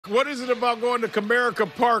What is it about going to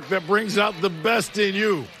Comerica Park that brings out the best in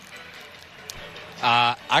you?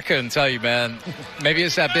 I couldn't tell you, man. Maybe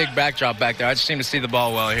it's that big backdrop back there. I just seem to see the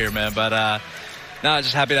ball well here, man. But, no,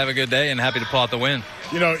 just happy to have a good day and happy to pull out the win.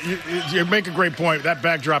 You know, you make a great point. That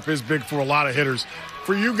backdrop is big for a lot of hitters.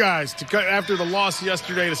 For you guys, after the loss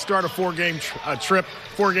yesterday, to start a four-game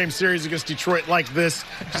series against Detroit like this,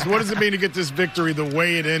 just what does it mean to get this victory the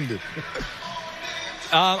way it ended?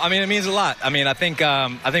 I mean, it means a lot. I mean, I think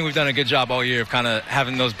we've done a good job all year of kind of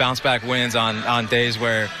having those bounce-back wins on days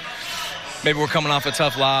where maybe we're coming off a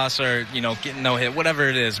tough loss or, you know, getting no hit, whatever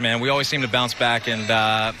it is, man. We always seem to bounce back, and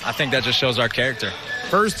I think that just shows our character.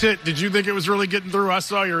 First hit, did you think it was really getting through? I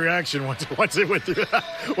saw your reaction once it went through.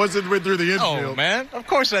 Once it went through the infield. Oh, man, of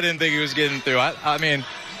course I didn't think he was getting through. I mean,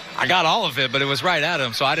 I got all of it, but it was right at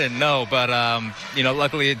him, so I didn't know. But, you know,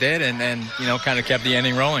 luckily it did, and you know, kind of kept the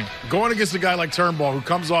inning rolling. Going against a guy like Turnbull, who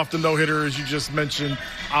comes off the no-hitter, as you just mentioned,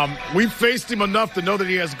 we've faced him enough to know that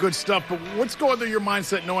he has good stuff, but what's going through your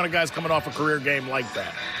mindset knowing a guy's coming off a career game like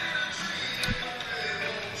that?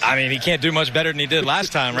 I mean, he can't do much better than he did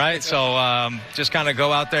last time, right? So just kind of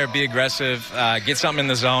go out there, be aggressive, get something in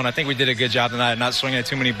the zone. I think we did a good job tonight, not swinging at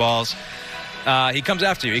too many balls. He comes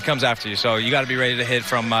after you. So you got to be ready to hit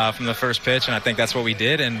from the first pitch, and I think that's what we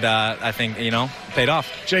did, and I think, you know, paid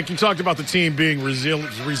off. Jake, you talked about the team being resilient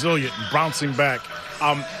and bouncing back.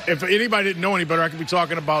 If anybody didn't know any better, I could be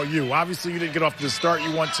talking about you. Obviously, you didn't get off to the start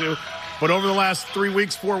you want to, but over the last 3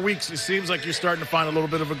 weeks, 4 weeks, it seems like you're starting to find a little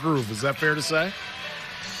bit of a groove. Is that fair to say?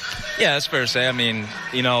 Yeah, that's fair to say. I mean,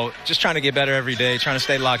 you know, just trying to get better every day, trying to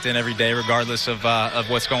stay locked in every day, regardless of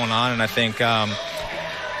what's going on. And I think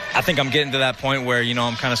I'm getting to that point where, you know,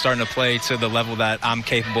 I'm kind of starting to play to the level that I'm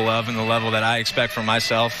capable of and the level that I expect from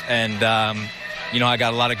myself. And, you know, I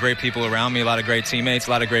got a lot of great people around me, a lot of great teammates, a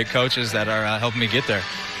lot of great coaches that are helping me get there.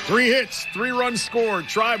 3 hits, 3 runs scored.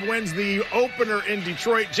 Tribe wins the opener in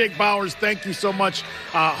Detroit. Jake Bauers, thank you so much.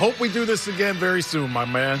 Hope we do this again very soon, my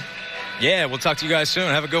man. Yeah, we'll talk to you guys soon.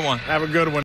 Have a good one. Have a good one.